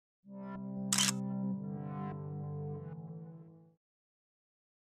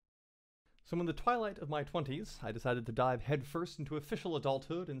So in the twilight of my 20s, I decided to dive headfirst into official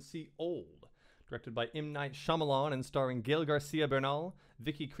adulthood and see Old, directed by M. Night Shyamalan and starring Gael Garcia Bernal,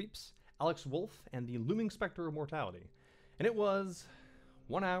 Vicky Krieps, Alex Wolff, and the looming specter of mortality. And it was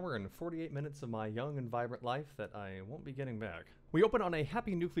 1 hour and 48 minutes of my young and vibrant life that I won't be getting back. We open on a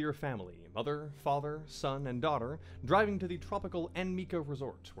happy nuclear family, mother, father, son, and daughter, driving to the tropical Enmico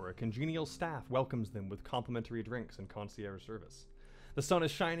resort, where a congenial staff welcomes them with complimentary drinks and concierge service. The sun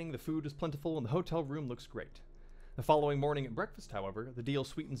is shining, the food is plentiful, and the hotel room looks great. The following morning at breakfast, however, the deal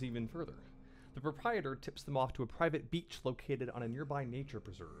sweetens even further. The proprietor tips them off to a private beach located on a nearby nature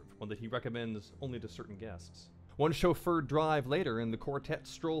preserve, one that he recommends only to certain guests. One chauffeured drive later, and the quartet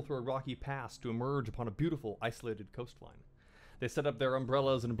stroll through a rocky pass to emerge upon a beautiful, isolated coastline. They set up their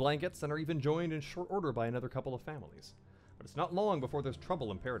umbrellas and blankets and are even joined in short order by another couple of families. But it's not long before there's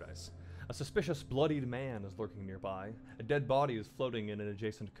trouble in paradise. A suspicious, bloodied man is lurking nearby, a dead body is floating in an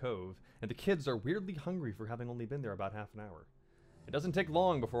adjacent cove, and the kids are weirdly hungry for having only been there about half an hour. It doesn't take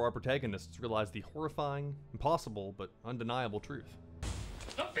long before our protagonists realize the horrifying, impossible, but undeniable truth.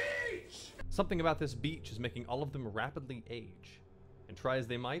 The beach! Something about this beach is making all of them rapidly age, and try as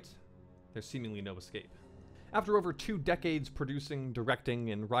they might, there's seemingly no escape. After over 2 decades producing,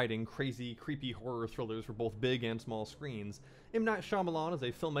 directing, and writing crazy, creepy horror thrillers for both big and small screens, M. Night Shyamalan is a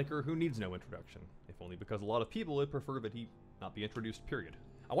filmmaker who needs no introduction, if only because a lot of people would prefer that he not be introduced, period.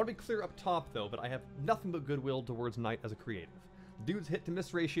 I want to be clear up top, though, that I have nothing but goodwill towards Night as a creative. The dude's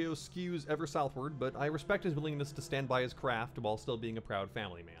hit-to-miss ratio skews ever southward, but I respect his willingness to stand by his craft while still being a proud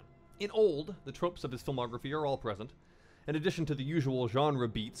family man. In Old, the tropes of his filmography are all present. In addition to the usual genre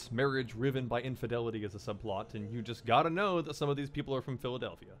beats, marriage riven by infidelity is a subplot, and you just gotta know that some of these people are from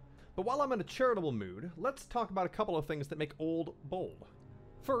Philadelphia. But while I'm in a charitable mood, let's talk about a couple of things that make Old bold.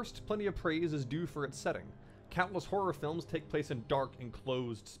 First, plenty of praise is due for its setting. Countless horror films take place in dark,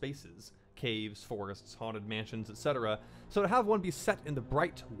 enclosed spaces. Caves, forests, haunted mansions, etc. So to have one be set in the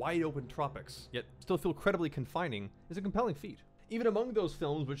bright, wide-open tropics, yet still feel credibly confining, is a compelling feat. Even among those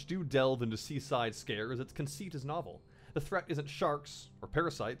films which do delve into seaside scares, its conceit is novel. The threat isn't sharks, or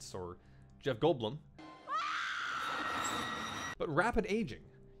parasites, or Jeff Goldblum, but rapid aging,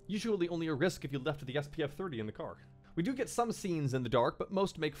 usually only a risk if you left the SPF 30 in the car. We do get some scenes in the dark, but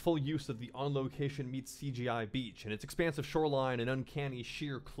most make full use of the on-location meets CGI beach, and its expansive shoreline and uncanny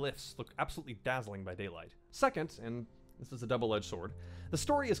sheer cliffs look absolutely dazzling by daylight. Second, and this is a double-edged sword, the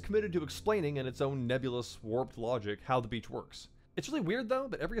story is committed to explaining in its own nebulous, warped logic how the beach works. It's really weird, though,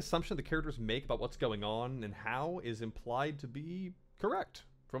 that every assumption the characters make about what's going on and how is implied to be correct.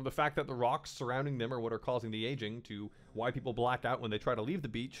 From the fact that the rocks surrounding them are what are causing the aging, to why people black out when they try to leave the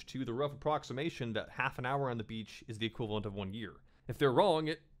beach, to the rough approximation that half an hour on the beach is the equivalent of 1 year. If they're wrong,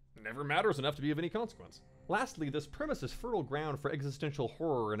 it never matters enough to be of any consequence. Lastly, this premise is fertile ground for existential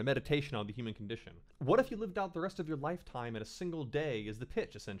horror and a meditation on the human condition. What if you lived out the rest of your lifetime in a single day is the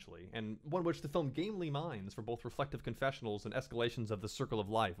pitch, essentially, and one which the film gamely mines for both reflective confessionals and escalations of the circle of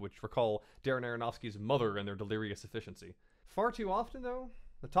life, which recall Darren Aronofsky's Mother and their delirious efficiency. Far too often, though,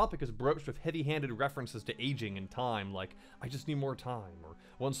 the topic is broached with heavy-handed references to aging and time, like, I just need more time, or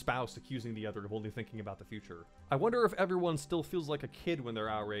one spouse accusing the other of only thinking about the future. I wonder if everyone still feels like a kid when they're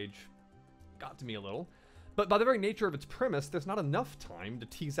our age. Got to me a little. But by the very nature of its premise, there's not enough time to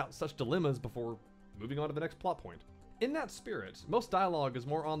tease out such dilemmas before moving on to the next plot point. In that spirit, most dialogue is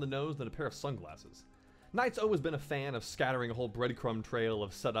more on the nose than a pair of sunglasses. Knight's always been a fan of scattering a whole breadcrumb trail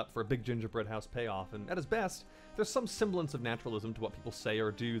of setup for a big gingerbread house payoff, and at his best, there's some semblance of naturalism to what people say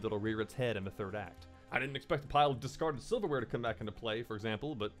or do that'll rear its head in the third act. I didn't expect a pile of discarded silverware to come back into play, for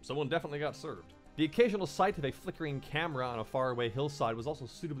example, but someone definitely got served. The occasional sight of a flickering camera on a faraway hillside was also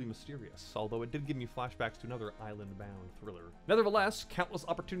suitably mysterious, although it did give me flashbacks to another island-bound thriller. Nevertheless, countless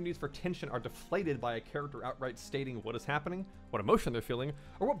opportunities for tension are deflated by a character outright stating what is happening, what emotion they're feeling,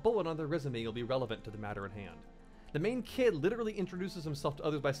 or what bullet on their resume will be relevant to the matter at hand. The main kid literally introduces himself to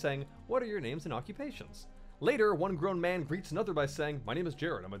others by saying, "What are your names and occupations?" Later, one grown man greets another by saying, "My name is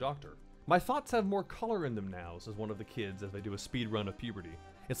Jared, I'm a doctor." "My thoughts have more color in them now," says one of the kids as they do a speed run of puberty.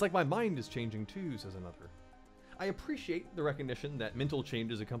 "It's like my mind is changing too," says another. I appreciate the recognition that mental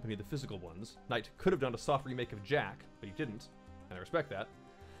changes accompany the physical ones. Knight could have done a soft remake of Jack, but he didn't, and I respect that.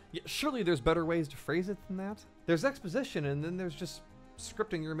 Yet surely there's better ways to phrase it than that? There's exposition, and then there's just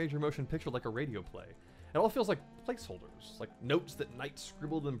scripting your major motion picture like a radio play. It all feels like placeholders, like notes that Knight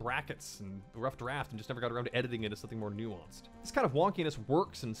scribbled in brackets and a rough draft and just never got around to editing it into something more nuanced. This kind of wonkiness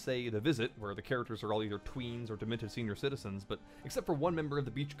works in, say, The Visit, where the characters are all either tweens or demented senior citizens, but except for one member of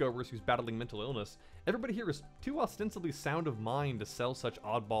the beachgoers who's battling mental illness, everybody here is too ostensibly sound of mind to sell such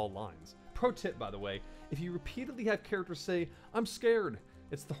oddball lines. Pro tip, by the way, if you repeatedly have characters say, "I'm scared,"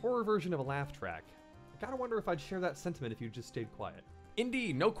 It's the horror version of a laugh track. I gotta wonder if I'd share that sentiment if you just stayed quiet.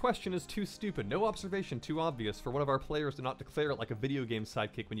 Indeed, no question is too stupid, no observation too obvious for one of our players to not declare it like a video game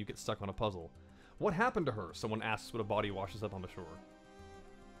sidekick when you get stuck on a puzzle. What happened to her? Someone asks when a body washes up on the shore.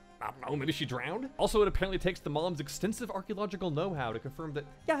 I don't know, maybe she drowned? Also, it apparently takes the mom's extensive archaeological know-how to confirm that,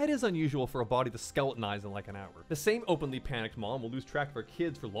 yeah, it is unusual for a body to skeletonize in like an hour. The same openly panicked mom will lose track of her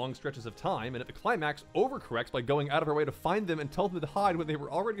kids for long stretches of time, and at the climax, overcorrects by going out of her way to find them and tell them to hide when they were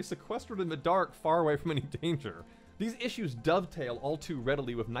already sequestered in the dark, far away from any danger. These issues dovetail all too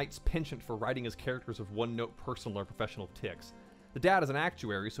readily with Knight's penchant for writing his characters with one-note personal or professional tics. The dad is an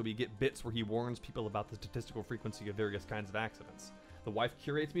actuary, so we get bits where he warns people about the statistical frequency of various kinds of accidents. The wife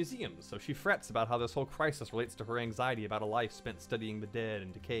curates museums, so she frets about how this whole crisis relates to her anxiety about a life spent studying the dead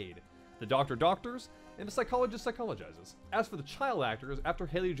and decayed. The doctor doctors, and the psychologist psychologizes. As for the child actors, after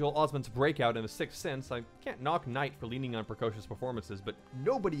Haley Joel Osment's breakout in The Sixth Sense, I can't knock Knight for leaning on precocious performances, but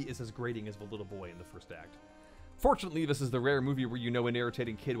nobody is as grating as the little boy in the first act. Fortunately, this is the rare movie where you know an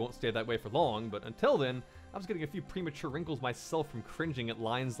irritating kid won't stay that way for long, but until then, I was getting a few premature wrinkles myself from cringing at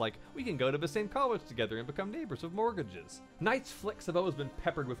lines like, "We can go to the same college together and become neighbors with mortgages." Knight's flicks have always been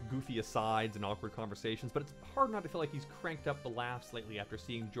peppered with goofy asides and awkward conversations, but it's hard not to feel like he's cranked up the laughs lately after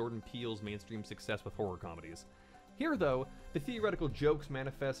seeing Jordan Peele's mainstream success with horror comedies. Here, though, the theoretical jokes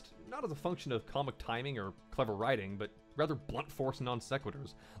manifest not as a function of comic timing or clever writing, but rather blunt force and non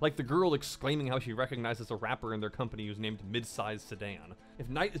sequiturs, like the girl exclaiming how she recognizes a rapper in their company who's named Mid-Size Sedan. If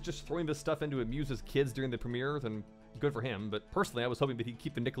Knight is just throwing this stuff in to amuse his kids during the premiere, then good for him, but personally I was hoping that he'd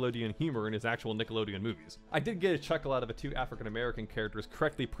keep the Nickelodeon humor in his actual Nickelodeon movies. I did get a chuckle out of the two African-American characters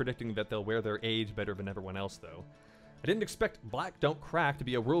correctly predicting that they'll wear their age better than everyone else, though. I didn't expect Black Don't Crack to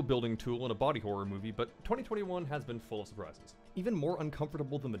be a world-building tool in a body horror movie, but 2021 has been full of surprises. Even more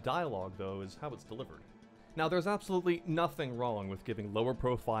uncomfortable than the dialogue, though, is how it's delivered. Now, there's absolutely nothing wrong with giving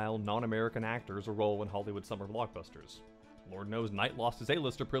lower-profile, non-American actors a role in Hollywood summer blockbusters. Lord knows Knight lost his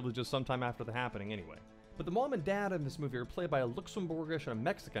A-lister privileges sometime after the happening anyway. But the mom and dad in this movie are played by a Luxembourgish and a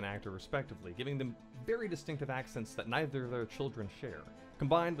Mexican actor respectively, giving them very distinctive accents that neither of their children share.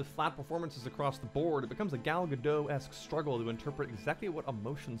 Combined with flat performances across the board, it becomes a Gal Gadot-esque struggle to interpret exactly what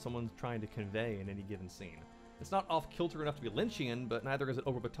emotion someone's trying to convey in any given scene. It's not off-kilter enough to be Lynchian, but neither is it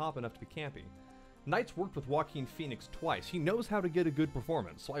over-the-top enough to be campy. Knight's worked with Joaquin Phoenix twice. He knows how to get a good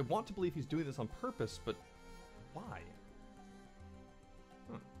performance, so I want to believe he's doing this on purpose, but why?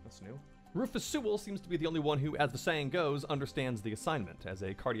 That's new. Rufus Sewell seems to be the only one who, as the saying goes, understands the assignment, as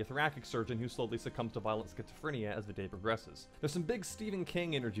a cardiothoracic surgeon who slowly succumbs to violent schizophrenia as the day progresses. There's some big Stephen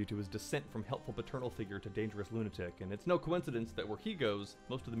King energy to his descent from helpful paternal figure to dangerous lunatic, and it's no coincidence that where he goes,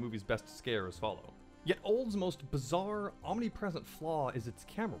 most of the movie's best scares follow. Yet Old's most bizarre, omnipresent flaw is its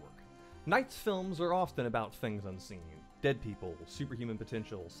camera work. Knight's films are often about things unseen. Dead people, superhuman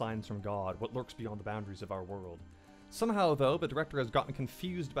potential, signs from God, what lurks beyond the boundaries of our world. Somehow, though, the director has gotten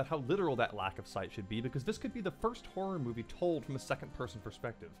confused about how literal that lack of sight should be, because this could be the first horror movie told from a second-person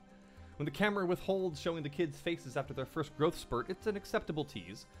perspective. When the camera withholds showing the kids' faces after their first growth spurt, it's an acceptable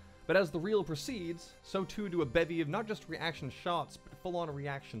tease. But as the reel proceeds, so too do a bevy of not just reaction shots, but full-on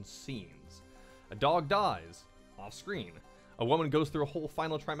reaction scenes. A dog dies, off-screen. A woman goes through a whole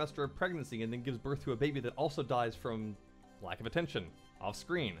final trimester of pregnancy and then gives birth to a baby that also dies from lack of attention,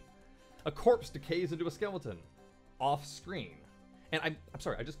 off-screen. A corpse decays into a skeleton, off-screen. And I'm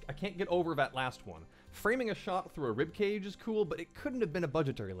sorry, I can't get over that last one. Framing a shot through a ribcage is cool, but it couldn't have been a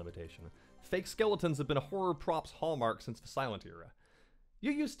budgetary limitation. Fake skeletons have been a horror props hallmark since the silent era.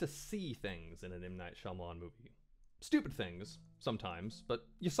 You used to see things in an M. Night Shyamalan movie. Stupid things, sometimes, but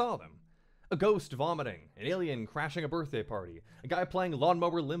you saw them. A ghost vomiting, an alien crashing a birthday party, a guy playing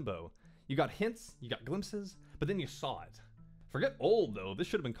Lawnmower Limbo. You got hints, you got glimpses, but then you saw it. Forget Old, though, this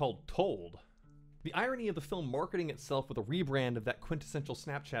should have been called Told. The irony of the film marketing itself with a rebrand of that quintessential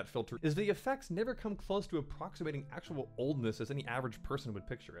Snapchat filter is the effects never come close to approximating actual oldness as any average person would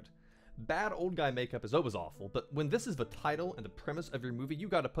picture it. Bad old guy makeup is always awful, but when this is the title and the premise of your movie, you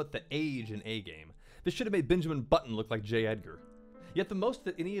gotta put the age in A-game. This should have made Benjamin Button look like J. Edgar. Yet the most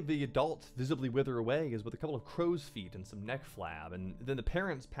that any of the adults visibly wither away is with a couple of crow's feet and some neck flab, and then the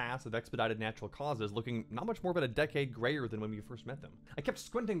parents pass of expedited natural causes looking not much more but a decade grayer than when we first met them. I kept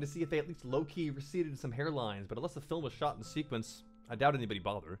squinting to see if they at least low-key receded some hairlines, but unless the film was shot in sequence, I doubt anybody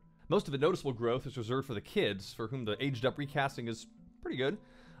bothered. Most of the noticeable growth is reserved for the kids, for whom the aged-up recasting is pretty good,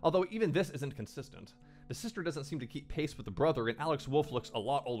 although even this isn't consistent. The sister doesn't seem to keep pace with the brother, and Alex Wolff looks a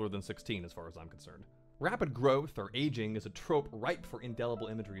lot older than 16 as far as I'm concerned. Rapid growth, or aging, is a trope ripe for indelible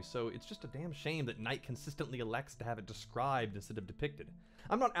imagery, so it's just a damn shame that Night consistently elects to have it described instead of depicted.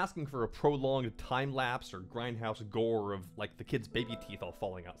 I'm not asking for a prolonged time-lapse or grindhouse gore of, like, the kid's baby teeth all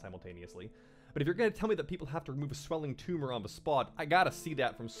falling out simultaneously, but if you're gonna tell me that people have to remove a swelling tumor on the spot, I gotta see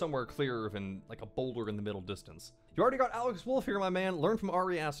that from somewhere clearer than, like, a boulder in the middle distance. You already got Alex Wolff here, my man. Learn from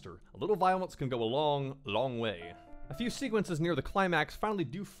Ari Aster. A little violence can go a long, long way. A few sequences near the climax finally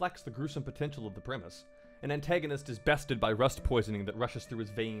do flex the gruesome potential of the premise. An antagonist is bested by rust poisoning that rushes through his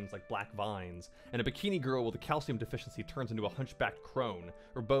veins like black vines, and a bikini girl with a calcium deficiency turns into a hunchbacked crone,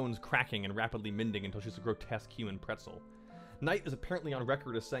 her bones cracking and rapidly mending until she's a grotesque human pretzel. Knight is apparently on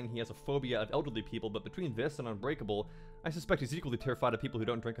record as saying he has a phobia of elderly people, but between this and Unbreakable, I suspect he's equally terrified of people who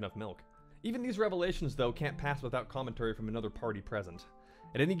don't drink enough milk. Even these revelations, though, can't pass without commentary from another party present.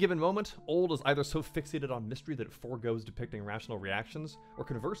 At any given moment, Old is either so fixated on mystery that it forgoes depicting rational reactions, or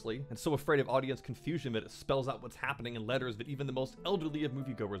conversely, it's so afraid of audience confusion that it spells out what's happening in letters that even the most elderly of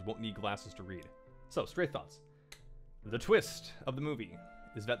moviegoers won't need glasses to read. So, stray thoughts. The twist of the movie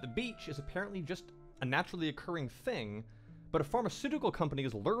is that the beach is apparently just a naturally occurring thing, but a pharmaceutical company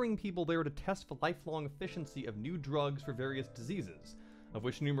is luring people there to test the lifelong efficiency of new drugs for various diseases, of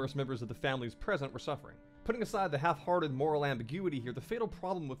which numerous members of the families present were suffering. Putting aside the half-hearted moral ambiguity here, the fatal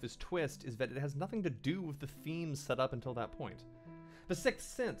problem with this twist is that it has nothing to do with the themes set up until that point. The Sixth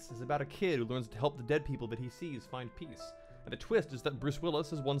Sense is about a kid who learns to help the dead people that he sees find peace, and the twist is that Bruce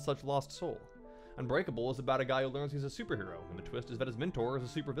Willis is one such lost soul. Unbreakable is about a guy who learns he's a superhero, and the twist is that his mentor is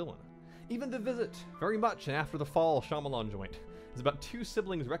a supervillain. Even The Visit, very much an After the Fall Shyamalan joint, is about two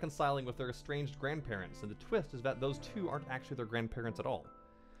siblings reconciling with their estranged grandparents, and the twist is that those two aren't actually their grandparents at all.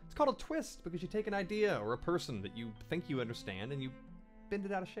 It's called a twist because you take an idea or a person that you think you understand and you bend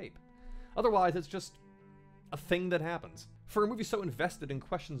it out of shape. Otherwise, it's just a thing that happens. For a movie so invested in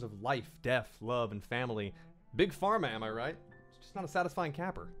questions of life, death, love, and family, big pharma, am I right? It's just not a satisfying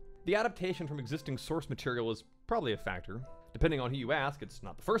capper. The adaptation from existing source material is probably a factor. Depending on who you ask, it's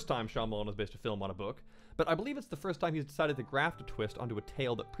not the first time Shyamalan has based a film on a book, but I believe it's the first time he's decided to graft a twist onto a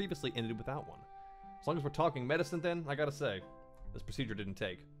tale that previously ended without one. As long as we're talking medicine then, I gotta say, this procedure didn't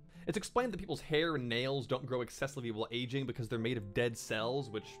take. It's explained that people's hair and nails don't grow excessively while aging because they're made of dead cells,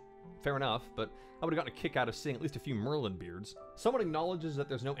 which, fair enough, but I would've gotten a kick out of seeing at least a few Merlin beards. Someone acknowledges that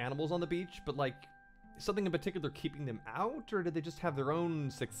there's no animals on the beach, but like, is something in particular keeping them out, or did they just have their own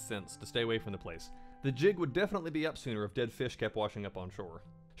sixth sense to stay away from the place? The jig would definitely be up sooner if dead fish kept washing up on shore.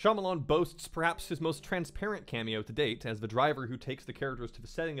 Shyamalan boasts perhaps his most transparent cameo to date as the driver who takes the characters to the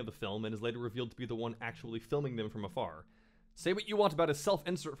setting of the film and is later revealed to be the one actually filming them from afar. Say what you want about his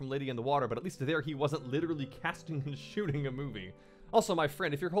self-insert from Lady in the Water, but at least there he wasn't literally casting and shooting a movie. Also, my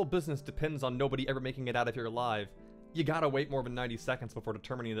friend, if your whole business depends on nobody ever making it out of here alive, you gotta wait more than 90 seconds before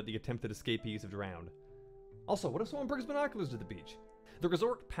determining that the attempted escapees have drowned. Also, what if someone brings binoculars to the beach? The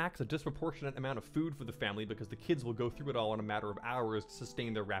resort packs a disproportionate amount of food for the family because the kids will go through it all in a matter of hours to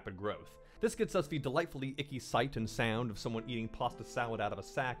sustain their rapid growth. This gets us the delightfully icky sight and sound of someone eating pasta salad out of a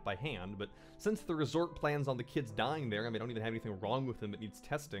sack by hand, but since the resort plans on the kids dying there and they don't even have anything wrong with them that needs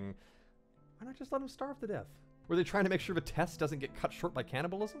testing, why not just let them starve to death? Were they trying to make sure the test doesn't get cut short by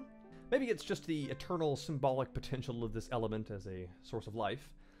cannibalism? Maybe it's just the eternal symbolic potential of this element as a source of life.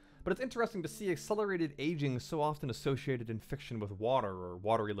 But it's interesting to see accelerated aging so often associated in fiction with water or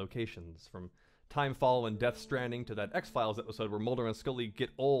watery locations, from Timefall and Death Stranding to that X-Files episode where Mulder and Scully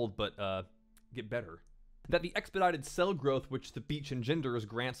get old but, get better. That the expedited cell growth which the beach engenders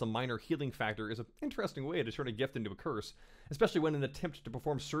grants a minor healing factor is an interesting way to turn a gift into a curse, especially when an attempt to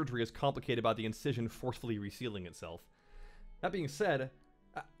perform surgery is complicated by the incision forcefully resealing itself. That being said,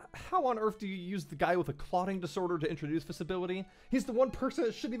 how on earth do you use the guy with a clotting disorder to introduce this ability? He's the one person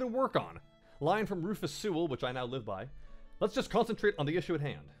it shouldn't even work on. Line from Rufus Sewell, which I now live by. Let's just concentrate on the issue at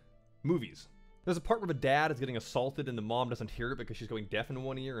hand. Movies. There's a part where the dad is getting assaulted and the mom doesn't hear it because she's going deaf in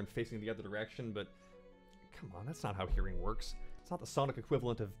one ear and facing the other direction, but come on, that's not how hearing works. It's not the sonic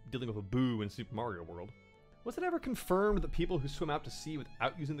equivalent of dealing with a boo in Super Mario World. Was it ever confirmed that people who swim out to sea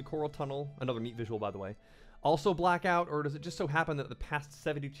without using the coral tunnel, another neat visual by the way, also black out, or does it just so happen that the past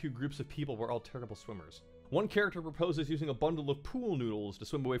 72 groups of people were all terrible swimmers? One character proposes using a bundle of pool noodles to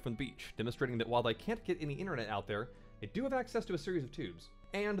swim away from the beach, demonstrating that while they can't get any internet out there, they do have access to a series of tubes.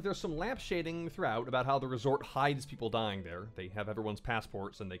 And there's some lampshading throughout about how the resort hides people dying there. They have everyone's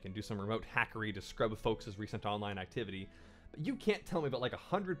passports and they can do some remote hackery to scrub folks' recent online activity. But you can't tell me that like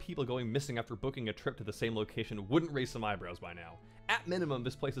 100 people going missing after booking a trip to the same location wouldn't raise some eyebrows by now. At minimum,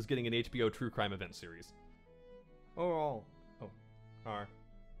 this place is getting an HBO true crime event series. Alright.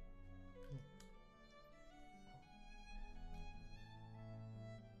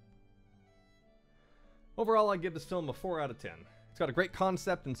 Overall, I give this film a 4 out of 10. It's got a great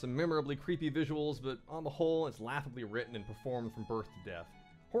concept and some memorably creepy visuals, but on the whole, it's laughably written and performed from birth to death.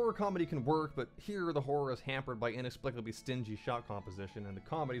 Horror comedy can work, but here the horror is hampered by inexplicably stingy shot composition, and the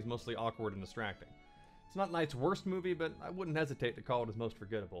comedy is mostly awkward and distracting. It's not Night's worst movie, but I wouldn't hesitate to call it his most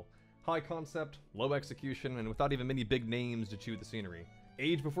forgettable. High concept, low execution, and without even many big names to chew the scenery.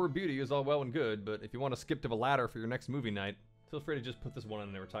 Age before beauty is all well and good, but if you want to skip to the ladder for your next movie night, feel free to just put this one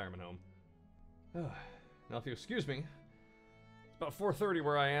in a retirement home. Now if you excuse me, it's about 4:30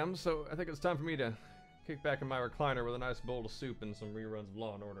 where I am, so I think it's time for me to kick back in my recliner with a nice bowl of soup and some reruns of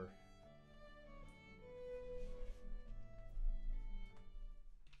Law & Order.